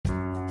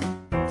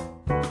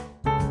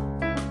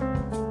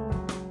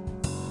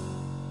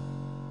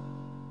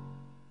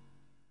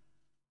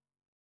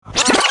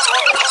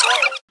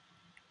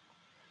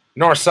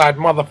Northside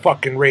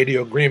motherfucking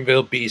Radio,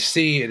 Greenville,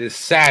 BC. It is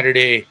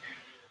Saturday,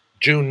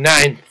 June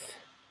 9th,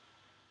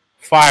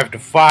 5 to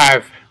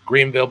 5,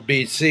 Greenville,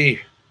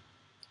 BC,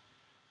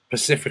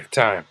 Pacific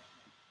time.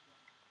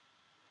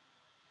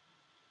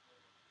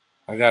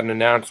 I got an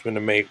announcement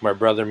to make. My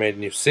brother made a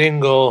new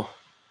single.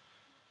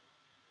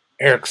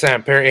 Eric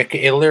Samper,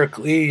 aka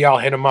Lyrical E. Y'all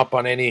hit him up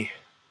on any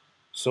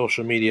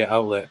social media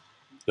outlet.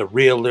 The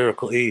real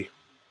Lyrical E.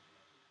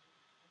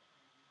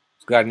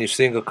 He's got a new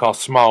single called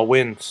Small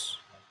Wins.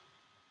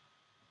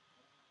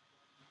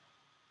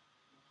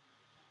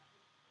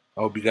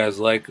 I hope you guys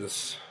like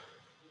this.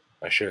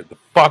 I shared the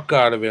fuck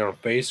out of it on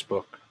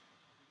Facebook.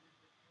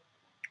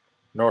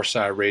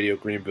 Northside Radio,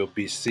 Greenville,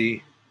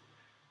 BC.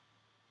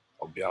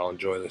 Hope y'all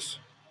enjoy this.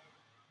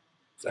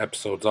 This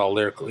episode's all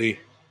Lyrical E.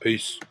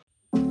 Peace.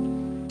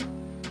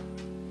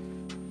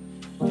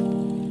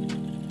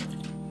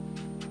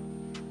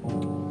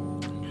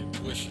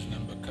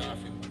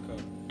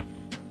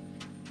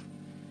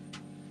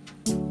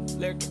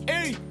 Lyrical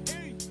E.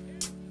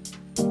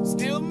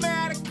 Still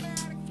mad.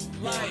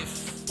 Life.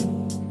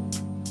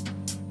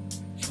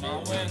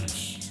 Small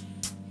wins.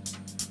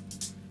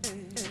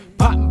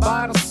 Popping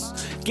bottles.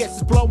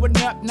 Guess it's blowing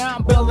up now.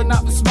 I'm building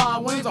up the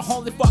small wins. A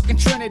holy fucking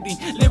trinity.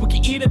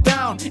 Lyrical eat it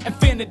down.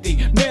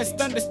 Infinity.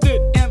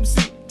 Misunderstood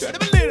MC. Try to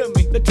belittle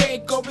me. The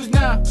takeover's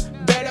now.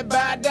 Better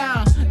bow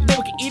down.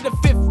 Lyrical eat the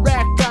fifth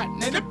rack. Got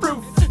the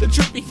proof. The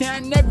truth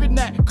behind every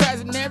night.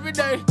 Crashing every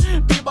day.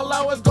 People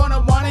always gonna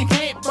wanna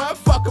hate, but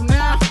fuck them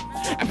now.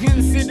 I'm in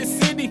the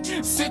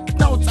city. Sick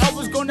notes.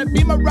 Always gonna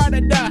be my ride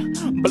or die.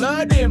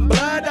 Blood in,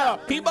 blood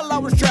out. People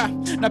always try.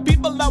 Now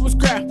people always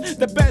cry.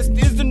 The best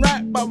isn't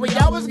right, but we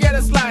always get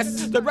a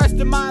slice. The rest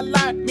of my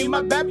life, me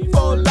my baby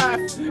for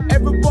life.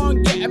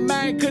 Everyone getting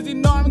mine, cause you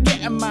know I'm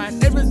getting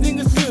mine. Everything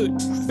is good,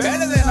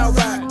 better than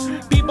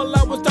alright. People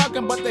always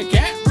talking, but they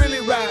can't really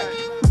ride.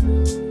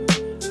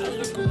 I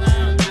look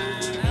around,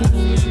 man. I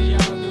don't see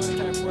y'all doing the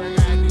type of work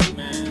I do,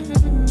 man.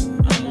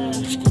 I'm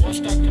old school,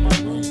 stuck to my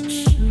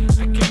roots.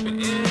 I kept it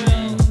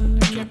ill,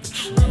 I kept it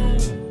true.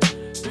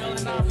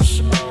 Building off the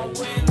small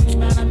wins,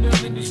 man. I'm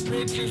building these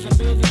bridges, I'm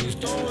building these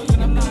doors,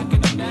 and I'm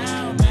knocking them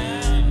down,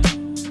 man.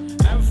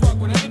 I haven't fucked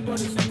with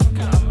anybody since I'm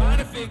counting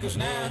minor figures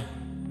now.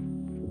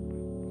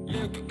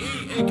 Lyrical E,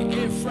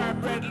 aka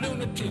fried bread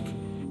lunatic,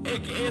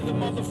 aka the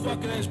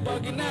motherfucker that's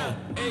bugging out,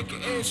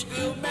 aka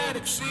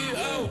Stillmatic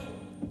CEO,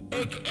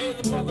 aka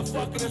the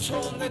motherfucker that's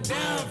holding it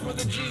down for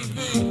the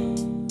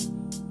GV.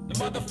 The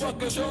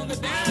motherfucker's holding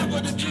it down for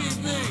the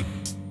GV.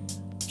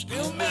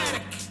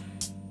 Stillmatic.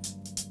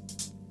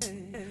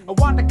 I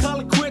wanna call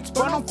it quits,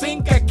 but I don't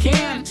think I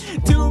can.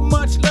 Too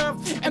much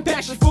love and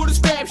passion for this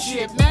rap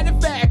shit. Matter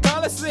of fact,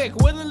 call it slick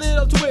with a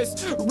little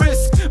twist.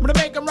 Risk, I'm gonna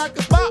make them rock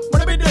the spot.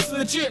 Wanna be this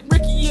legit.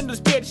 Ricky in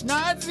this bitch,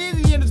 nah, it's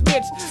easy in this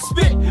bitch.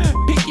 Spit,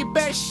 pick your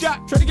best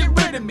shot, try to get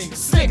rid of me.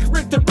 Slick,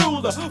 Rick the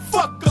ruler,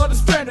 fuck all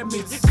his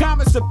frenemies.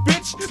 Comments a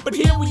bitch, but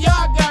here we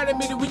all gotta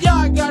meet it. We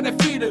all gotta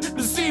feed her,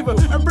 deceive her,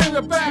 and bring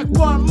her back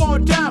one more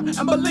time.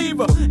 And believe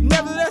her,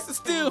 nevertheless, it's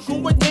still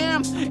who I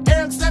am.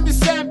 Eric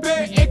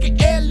Samper,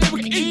 aka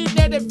Lyrical E.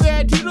 That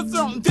bad to the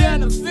throne,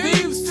 down of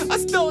thieves. I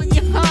stole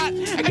your heart,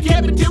 I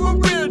kept it to a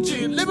real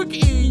G. Lyrical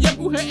E,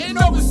 Yahoo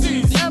heading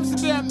overseas.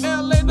 Amsterdam,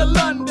 LA to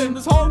London.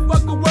 This whole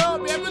fucking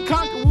world, we ever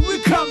conquer when we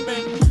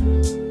coming.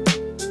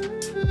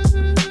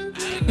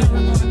 I ain't never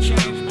gonna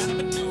change, man.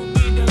 I'ma do me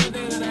till the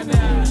day that I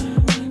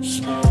die.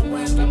 Small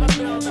wins, I'ma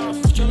build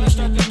off till I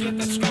start to get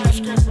that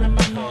skyscraper in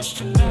my house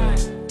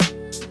tonight.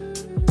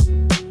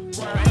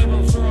 Where I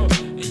able to throw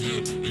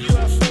you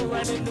I flew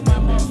right into my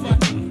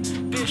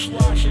motherfucking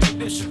dishwasher. It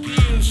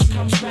disappears,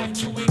 comes back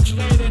 2 weeks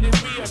later and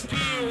it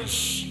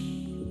reappears.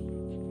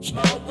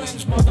 Small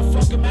wins,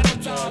 motherfucker, man,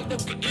 it's all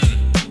Lyrical E.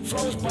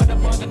 Froze by the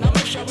mother, I'ma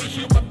show we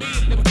human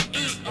being. Lyrical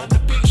E on the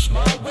beat,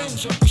 small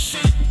wins, what we see.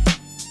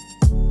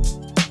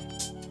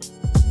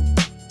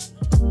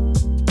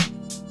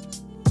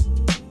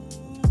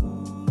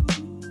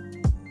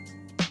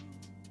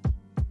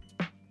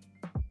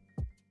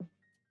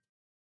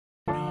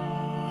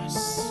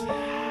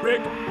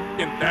 Rick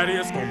and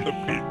Thaddeus on the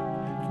beat.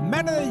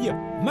 Man of the year,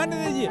 man of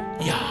the year,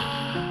 yeah.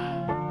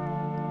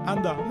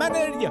 And the man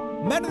of the year,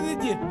 man of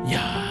the year,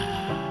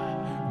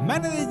 yeah.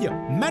 Man of the year,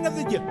 man of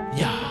the year,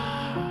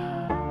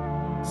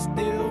 yeah.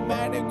 Still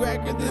mad and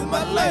cracker, this is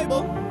my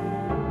label.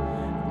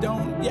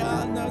 Don't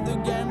y'all know the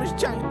game has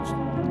changed?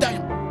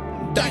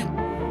 Damn, damn.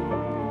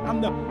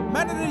 I'm the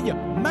man of the year,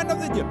 man of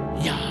the year,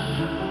 yeah.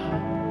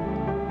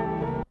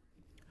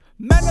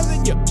 Man of the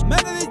year,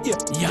 man of the year,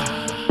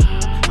 yeah.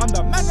 I'm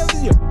the man of the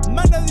year,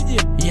 man of the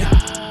year, yeah.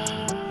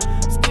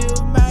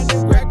 Still mad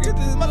and cracker,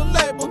 this is my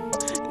label.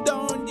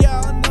 Don't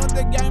y'all know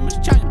the game has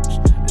changed?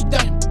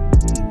 Damn,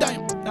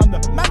 damn. I'm the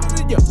man of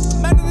the year,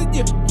 man of the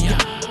year, yeah.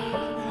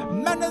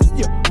 Man of the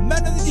year,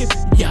 man of the year,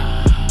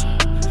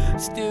 yeah.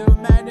 Still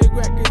mad and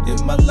cracker, this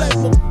is my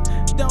label.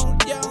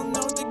 Don't y'all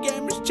know the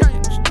game has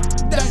changed?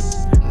 Damn,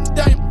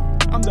 damn.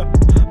 I'm the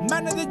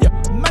man of the year,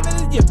 man of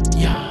the year,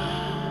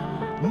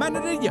 yeah. Man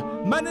of the year,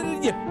 man of the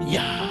year,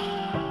 yeah.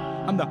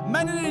 I'm the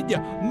man of the year,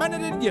 man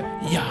of the year,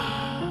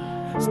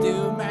 yeah.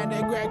 Still mad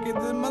at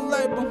records in my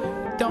label.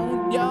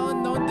 Don't y'all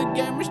know the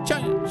game has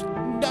changed?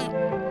 Damn,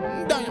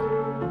 damn.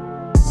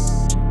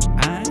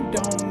 I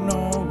don't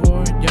know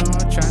what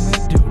y'all trying to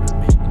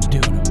do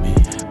to me.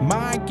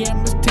 My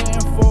game is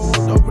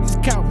tenfold over these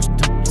cowards.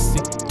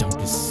 Don't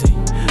you see?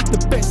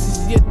 The best is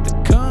yet to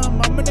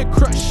come. I'm gonna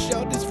crush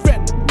all these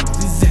frenemies,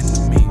 these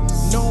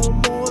enemies. No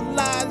more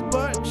lies,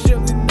 but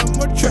surely no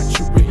more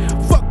treachery.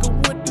 Fucking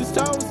with these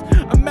hoes.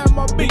 I'm at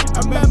my beat.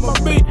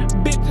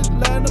 Bitches,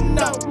 let them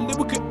know.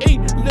 Lyrical E,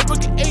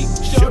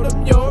 show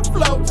them your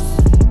flows,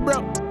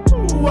 bro.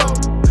 Whoa,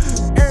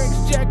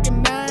 Eric's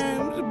checking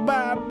names.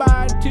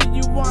 Bye till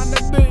you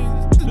wanna be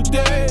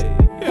today.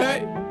 Hey,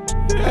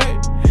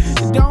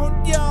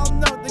 don't y'all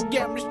know the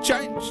game has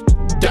changed?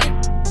 Damn.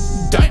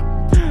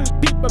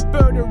 People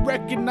better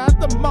recognize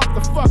the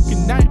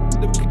motherfucking name.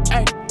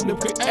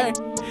 Lyrical E.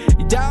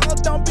 Y'all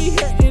don't be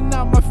hating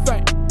on my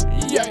fame.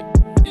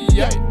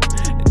 Yeah.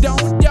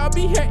 Don't y'all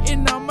be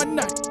hating on my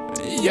name.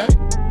 Yeah.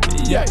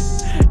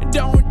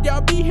 Don't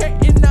y'all be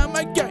hating on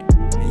my game.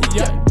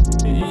 Yeah.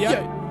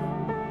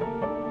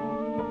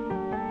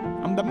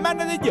 I'm the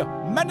man of the year,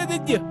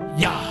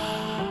 yeah.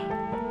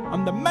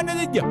 I'm the man of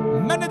the year,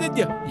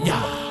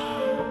 yeah.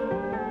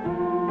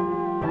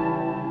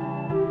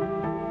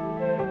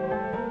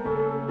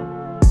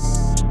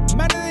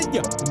 Man of the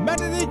year,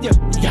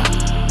 yeah.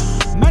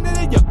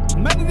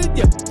 Man of the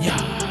year,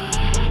 yeah.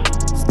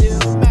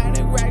 Still mad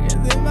at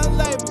records in my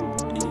label.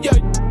 Yeah.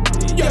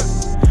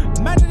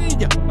 Man of the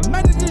year,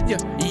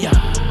 yeah.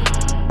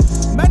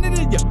 Man of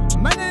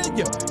the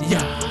year,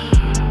 yeah.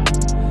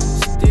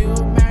 Still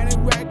mad at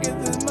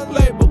records in my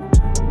label.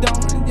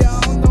 Don't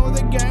y'all know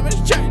the game has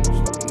changed?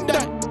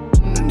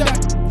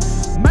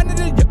 Man of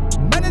the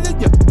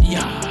year,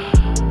 yeah.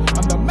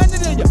 I'm the man of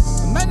the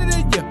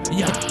year,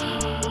 yeah.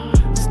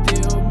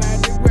 Still mad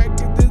at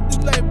records in the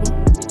label.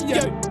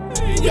 Yeah.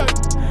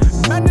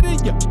 Man of the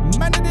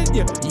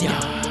year, yeah.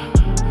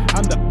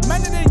 I'm the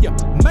man of the year,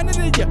 yeah. Man of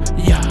the year,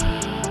 yeah.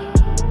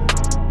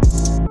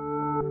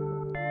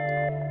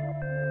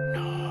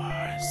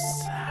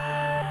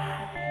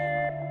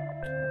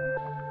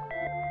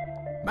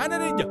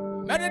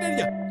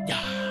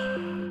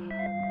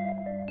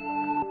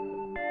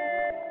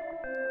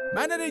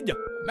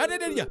 Man of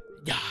the year,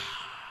 yeah.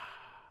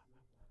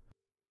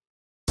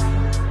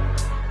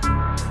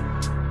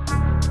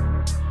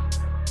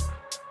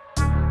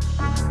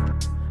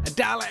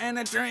 $1 and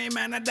a dream,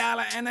 and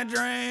 $1 and a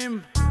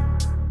dream.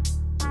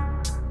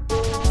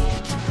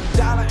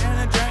 $1 and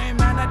a dream,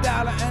 and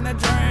 $1 and a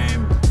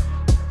dream.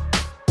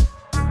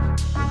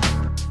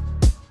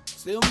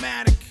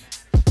 Stillmatic.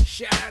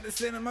 Shout out to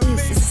Cinema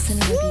Beats. This is a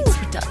Cinema Beats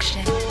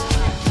production.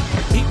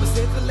 People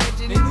say the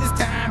legend in this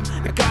time.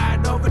 I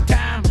got over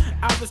time.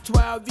 I was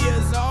 12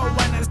 years old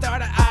when I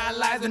started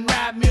idolizing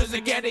rap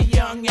music at a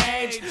young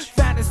age.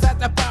 Fantasize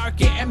the bar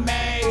getting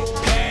made,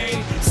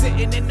 paid.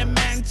 Sitting in the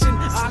mansion,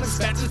 all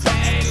expenses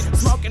paid.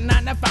 Smoking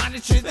on the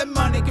finest trees that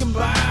money can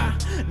buy.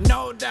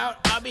 No doubt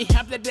I'll be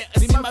happy to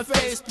see my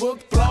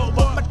Facebook blow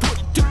up my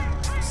Twitter.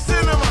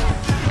 Cinema.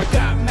 I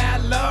got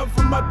mad love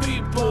from my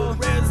people.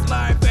 Res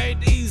life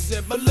ain't easy,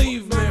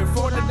 believe me.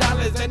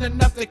 $40 ain't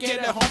enough to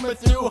get a homie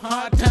through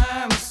hard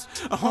times.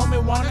 A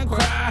homie wanna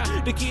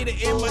cry. The key to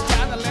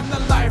immortality and the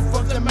life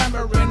of the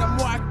memory of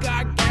what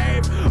God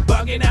gave.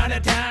 Bugging out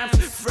of times,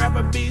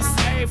 forever be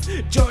safe.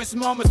 Joyous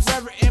moments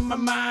forever in my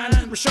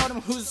mind. We show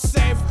them who's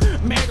safe.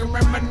 Make them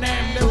remember my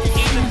name, then we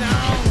eat it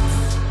down.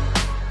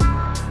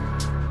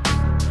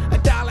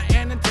 $1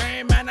 and a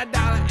dream, and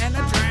 $1 and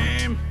a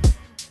dream.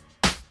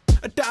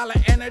 $1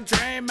 and a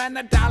dream, and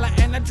 $1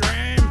 and a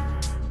dream.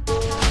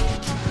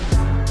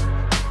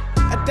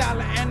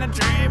 $1 and a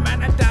dream,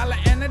 and $1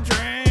 and a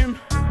dream.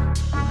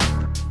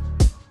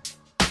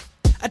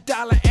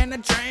 $1 and a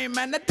dream,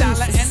 and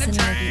 $1 and a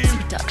dream.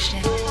 Production.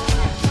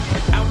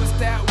 I was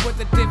there with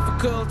a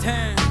difficult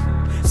hand.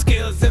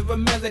 Skills of a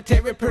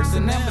military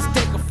personnel,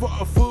 mistaken for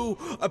a fool.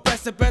 A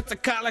best of best, I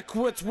call it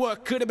quits.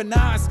 What could have been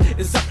us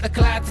is up the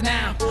clouds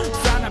now.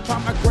 Frown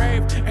upon my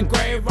grave,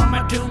 engraved on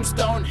my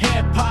tombstone.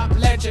 Hip hop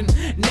legend,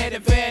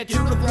 native heir to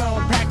the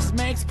throne. Practice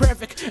makes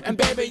perfect, and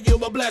baby, you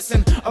a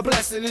blessing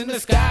in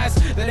disguise.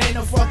 That ain't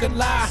no fucking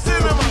lie.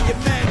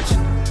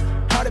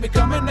 Reimagine how to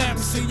become an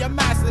MC, a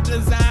master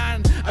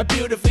design, a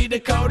beautifully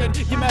decoded.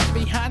 You must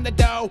behind the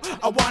door.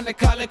 I wanna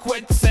call it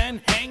quits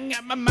and hang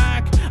up my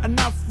mic.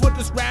 Enough with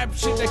this rap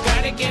shit, I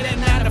gotta get it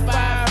 9 to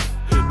 5.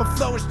 My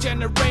flow is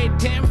generate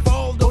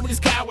tenfold on these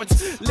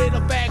cowards.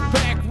 Little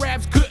backpack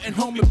raps couldn't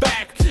hold me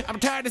back. I'm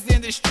tired of this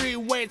industry,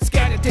 wait,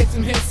 gotta take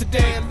some hits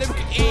today.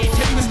 Lyrical E,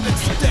 take this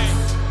next today.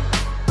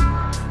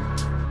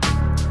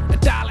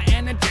 $1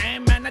 and a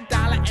dream, and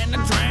 $1 and a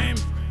dream.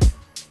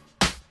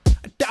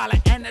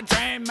 $1 and a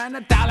dream, and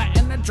 $1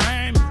 and a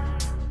dream.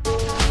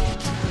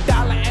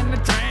 $1 and a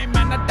dream,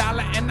 and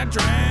 $1 and a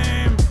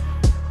dream.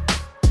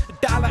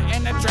 $1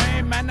 and a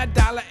dream, and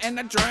 $1 and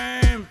a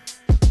dream.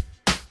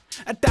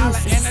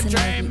 $1 and a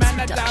dream, and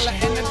 $1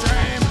 and a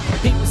dream.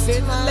 People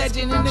said a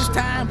legend in his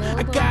time.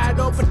 I got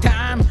over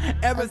time,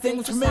 everything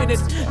was permitted,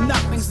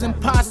 nothing's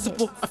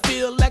impossible. I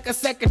feel like a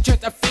second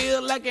chance, I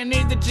feel like I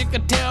need that you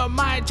could tell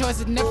my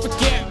choices, never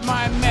forget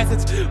my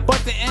methods. But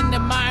the end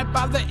of my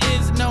path there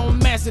is no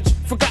message.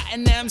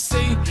 Forgotten MC,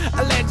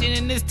 a legend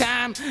in his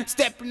time,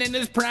 stepping in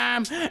his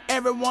prime.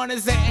 Everyone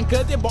is saying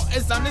cause your boy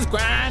is on his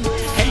grind.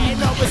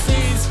 Heading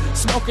overseas,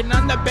 smoking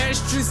on the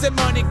best streets that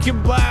money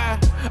can buy.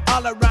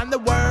 All around the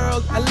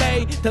world,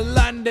 LA to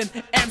London,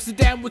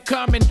 Amsterdam, we're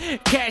coming,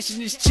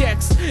 cashing his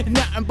checks,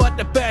 nothing but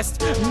the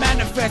best.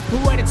 Manifest,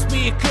 poetic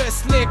speaker,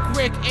 Slick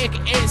Rick,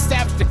 aka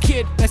Savage the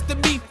Kid. Nice to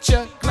meet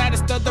ya, glad to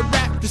start the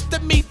rap, just to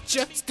meet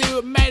ya.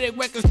 Still made it,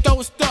 records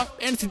don't stop,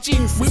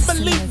 NCG, we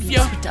believe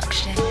ya.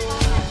 Production.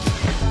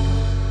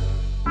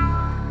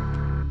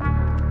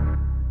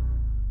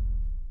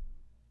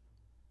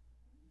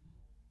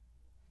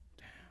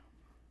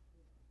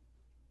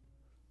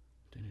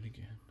 Did it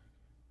again.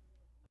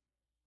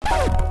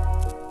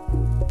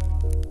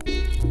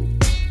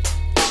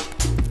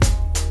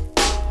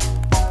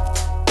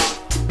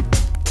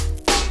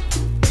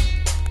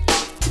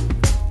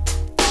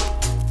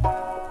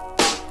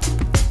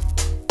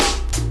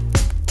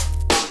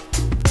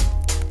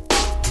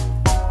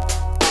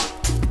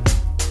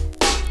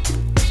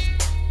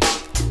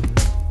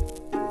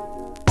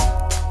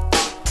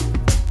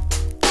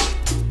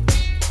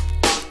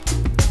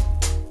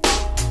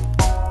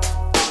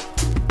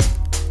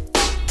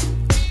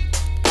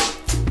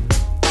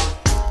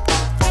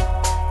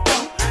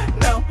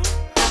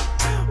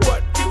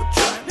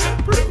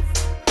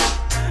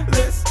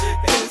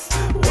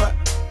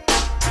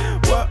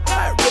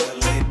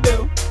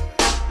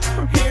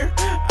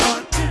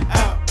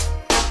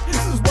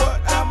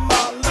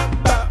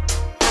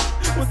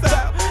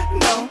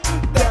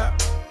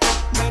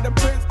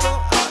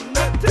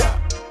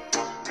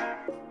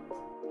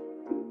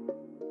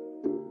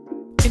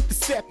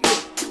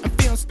 I'm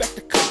feeling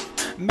spectacle.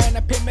 Man,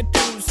 I pay my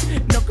dues,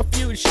 no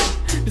confusion.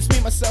 Just me,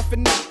 myself,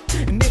 and I.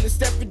 Nearly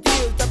 7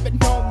 years, I've been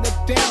holding it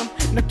down.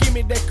 Now give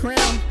me that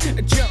crown.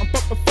 I jump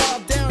up and fall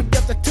down.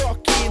 Got the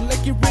talking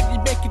like you really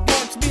make it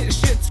dance. Me and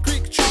shit's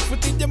Greek truth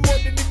within the more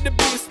than in the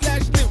B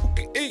slash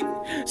Lyrical E.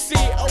 See,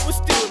 I was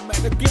still,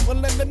 man. I give a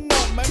let them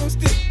know, man. I'm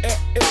still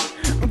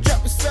I'm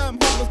dropping some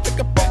homeless like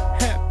a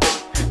bad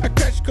habit. I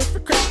crash cause for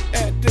crack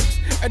addicts.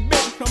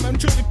 Admit, no man,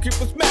 truly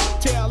people's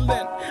mad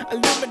talent.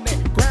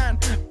 Illuminate, grind,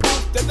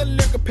 proof that the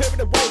lyrical pivot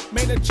away.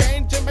 Made a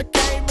change in my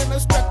game and I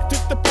stuck to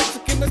the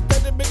basic and I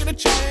started making a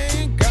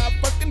change. God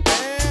fucking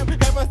damn,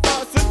 ever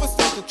thought it was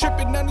something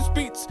tripping on these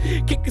beats,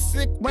 kicking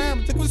sick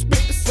rhymes, like we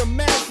spitting some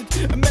acid.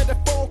 I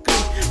metaphorically,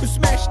 we're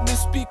smashing the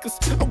speakers,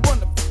 a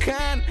one of a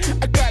kind.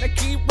 I gotta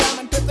keep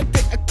rhyming till the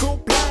day I go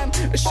blind.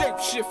 A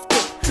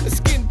shapeshifter, a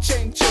skin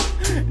changer,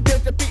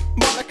 there's a beat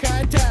more like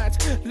high tides.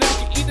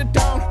 Lyrical eat it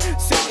down,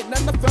 sitting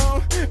on the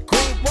phone.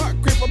 Green walk,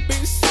 grip on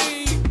BC.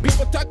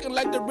 People talking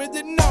like they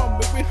really know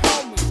me, we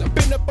homies. I've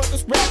been up on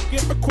this rap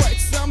game for quite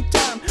some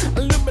time.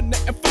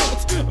 Illuminate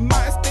influence,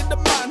 my state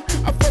of mind.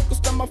 I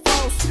focused on my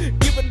phones,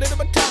 give a little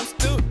bit time,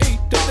 still eat.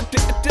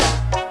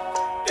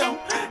 Don't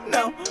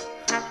know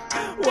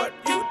what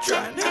you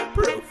trying to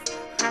prove.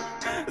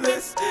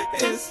 This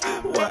is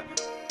what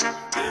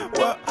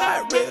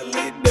I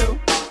really do.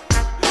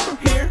 From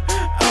here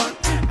on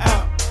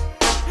out,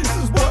 this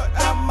is what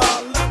I'm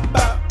all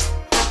about.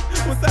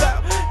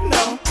 Without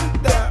no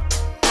doubt,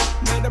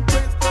 made a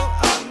principle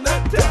on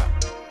the top.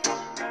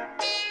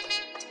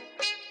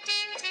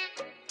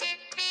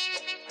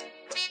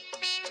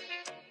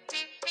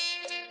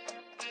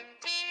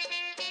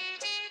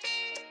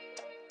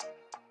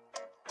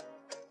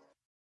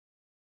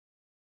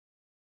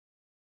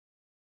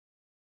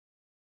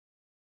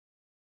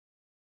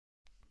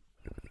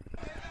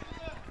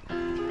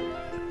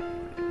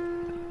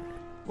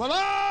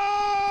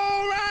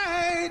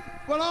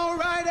 Well, all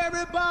right,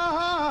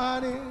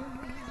 everybody.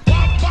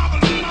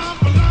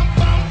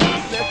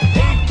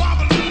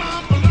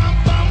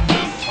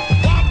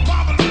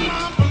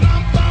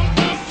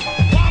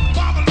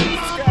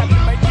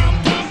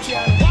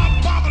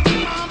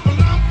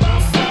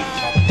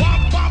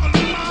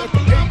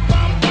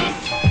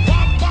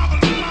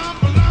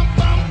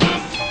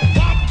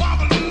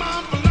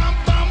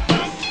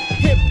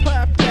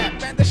 Hip-hop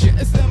rap, man, that shit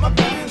is in my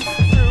veins.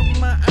 Through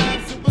my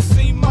eyes, you will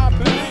see my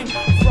pain.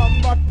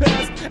 From my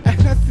past, I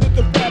had to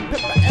the rap,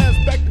 put my ass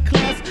back to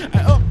class. I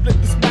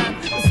uplift this man,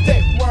 the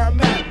state where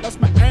I'm at. Lost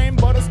my aim,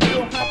 but I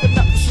still hopping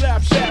up the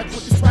slap shack.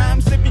 With these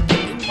rhymes, they be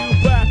getting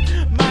you back.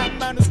 My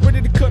mind is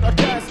ready to cut our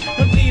ties.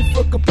 No need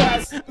for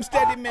goodbyes. I'm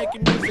steady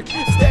making music,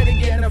 steady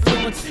getting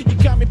influence. You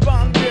got me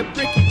bong with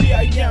Ricky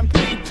PIMP.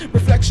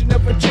 Reflection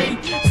of a G,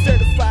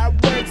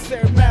 certified words,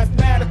 they're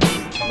mathematics.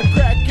 My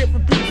crack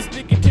every beat is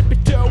sneaky, tippy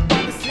toe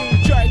on the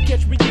scene. Try to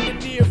catch me in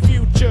the near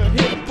future.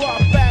 Hit a bar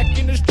back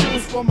in this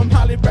juice from I'm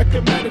highly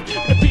recommended.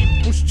 The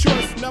people's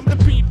choice, and I'm the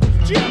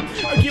people's jam.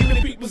 I give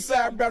the people's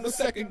eyebrow, no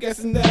second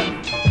guessing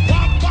that.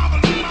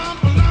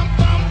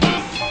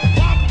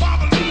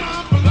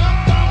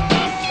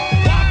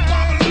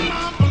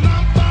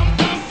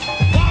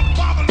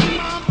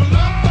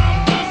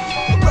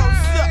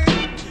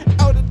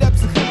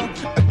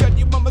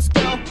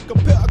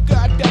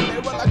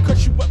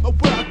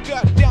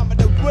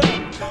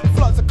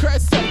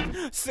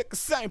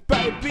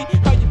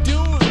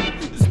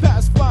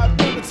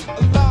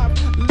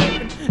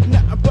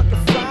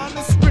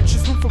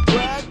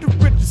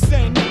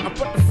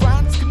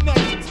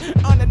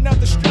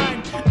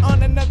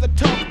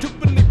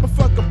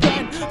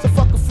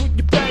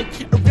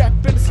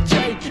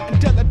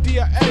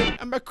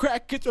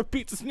 crack kids or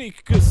pizza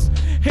sneakers.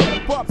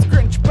 Hip hop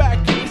scrunch back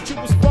in the shoe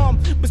was bomb.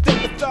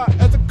 Mistake the thought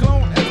as a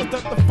clone, as I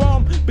thought the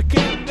form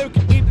became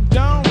lyrical E the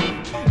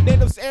dome.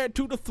 Natives heir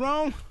to the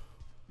throne.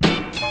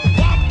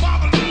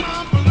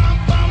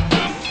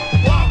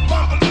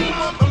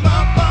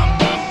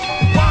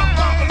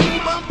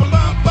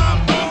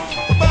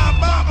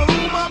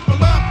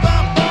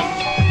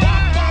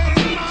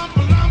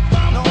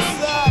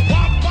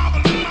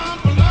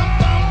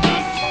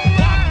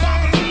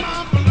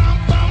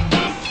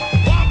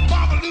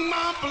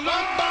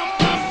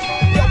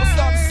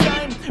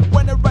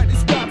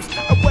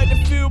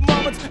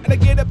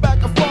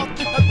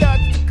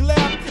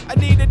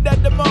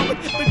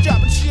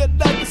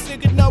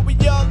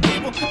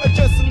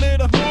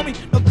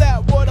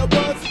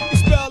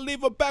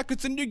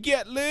 Backwards and you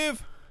get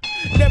live.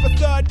 Never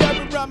thought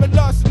I'd be rhyming,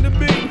 lost in the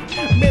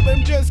beat. Maybe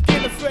I'm just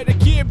getting afraid to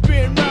keep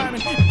being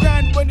rhyming.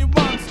 Grind when he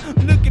wants,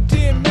 look at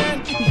him,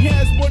 man. He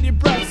has what he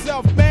brought,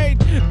 self-made.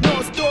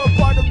 No store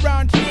bought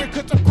around here,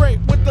 cause I'm great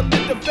with a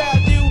little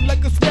value.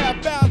 Like a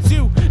scrap bounce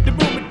you. The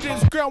movement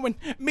is growing,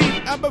 me,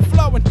 I've been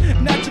flowing.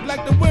 Natural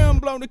like the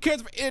wind blowing, the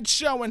kids for it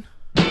showing.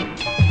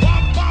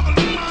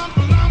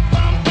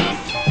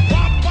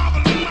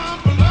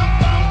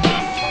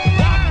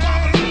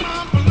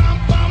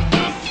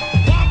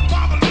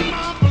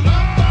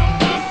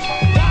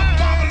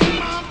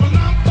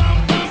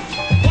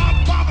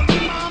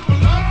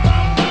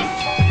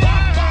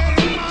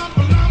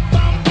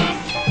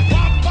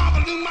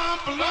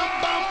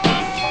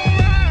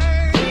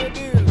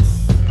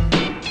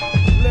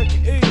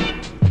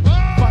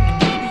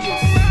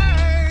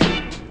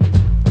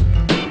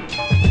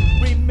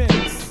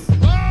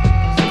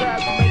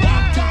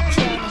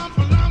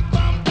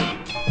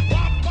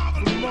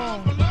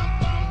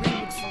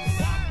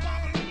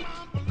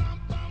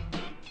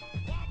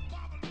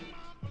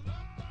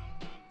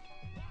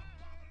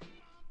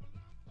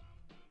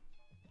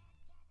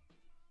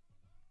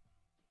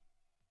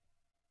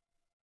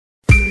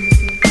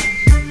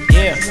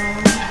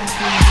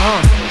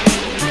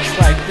 It's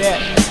like that.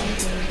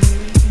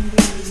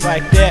 It's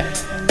like that.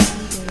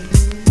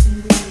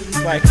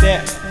 It's like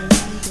that.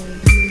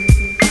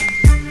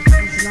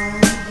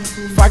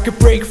 If I could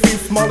break free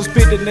from all the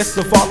bitterness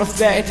of all of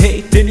that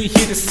hate, then you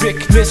hear the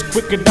sickness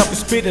quick enough to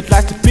spit it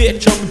like a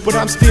bitch on me, but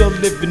I'm still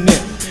living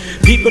it.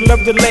 People love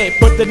to late,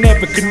 but they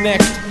never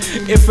connect.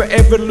 If I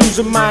ever lose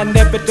a mind,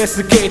 never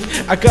desiccate.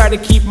 I gotta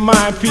keep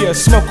mine pure,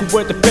 smoking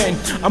with the pain.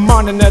 I'm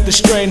on another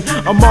strain,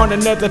 I'm on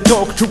another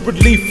talk to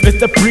relief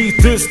as I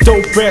breathe this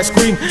dope ass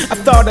scream. I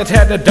thought I'd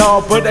had it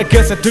all, but I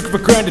guess I took it for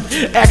granted.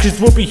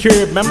 Actions will be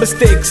heard, my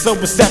mistakes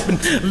always happen.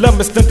 Love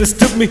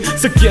misunderstood me,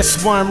 so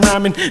guess why I'm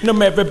rhyming. No,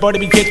 everybody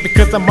be hates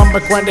because I'm on my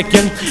grind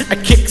again. I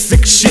kick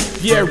sick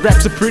shit, yeah,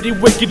 raps are pretty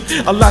wicked.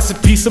 I lost a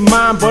piece of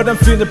mind, but I'm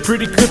feeling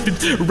pretty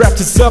gifted. Raps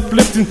is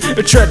uplifting,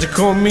 a tragic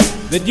on me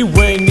that you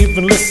ain't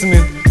even listening.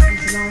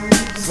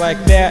 It's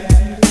like that,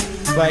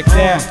 it's like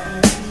that,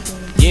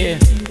 yeah,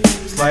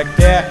 it's like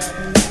that.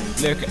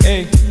 Lyrical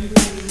E.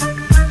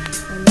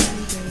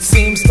 It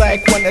seems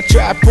like when I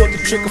try to pull the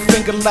trigger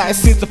finger line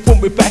seems to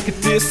put me back at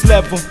this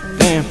level.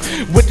 Damn,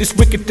 with this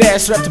wicked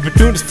ass rap to be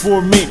doing this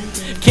for me.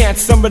 Can't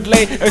some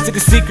relate, or did they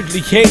secretly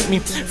hate me?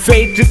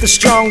 Fate is the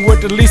strong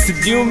word, the least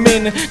of you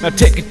mean it. Now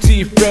take a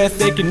deep breath,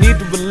 they can need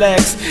to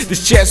relax.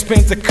 This chest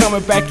pains are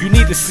coming back, you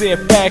need to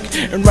sit back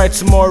and write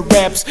some more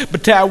raps.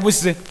 But how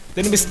is it?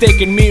 Then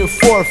mistaken me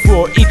for a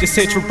fool, eat this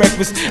hate for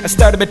breakfast. I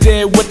started my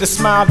day with a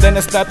smile, then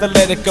I start to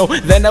let it go.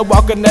 Then I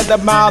walk another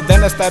mile,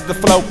 then I start to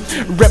flow.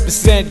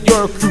 Represent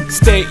your crew,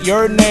 state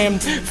your name.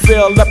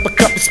 Fill up a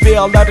cup and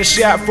spill out a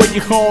shot for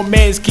your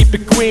homemade. Keep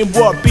it green,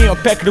 what be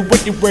unpacked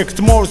with your work.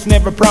 Tomorrow's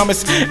never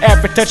promised.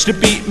 Ever touch the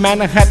beat, man,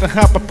 I had to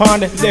hop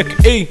upon it.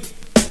 Lyrical E,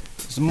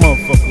 it's a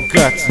motherfucker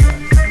got to.